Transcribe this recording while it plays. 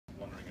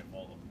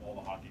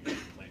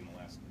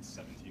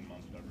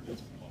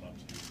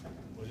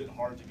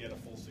hard to get a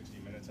full 60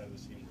 minutes out of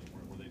this team?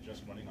 Were they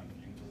just running on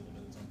fumes a little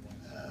bit at some point?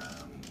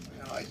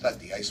 I thought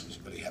the ice was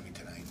really heavy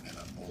tonight, and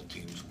both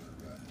teams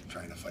were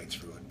trying to fight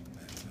through it.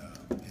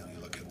 And you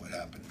look at what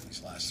happened in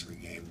these last 3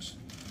 games,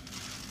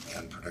 the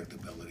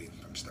unpredictability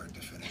from start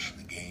to finish,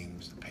 the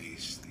games, the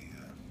pace, the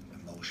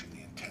emotion,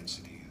 the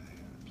intensity,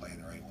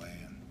 playing the right way,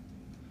 and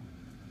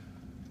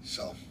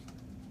so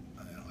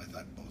I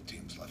thought both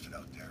teams left it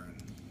out there, and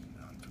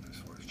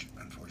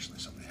unfortunately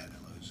somebody had to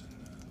lose,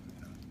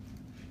 and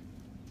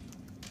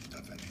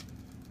tough ending.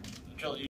 Joel,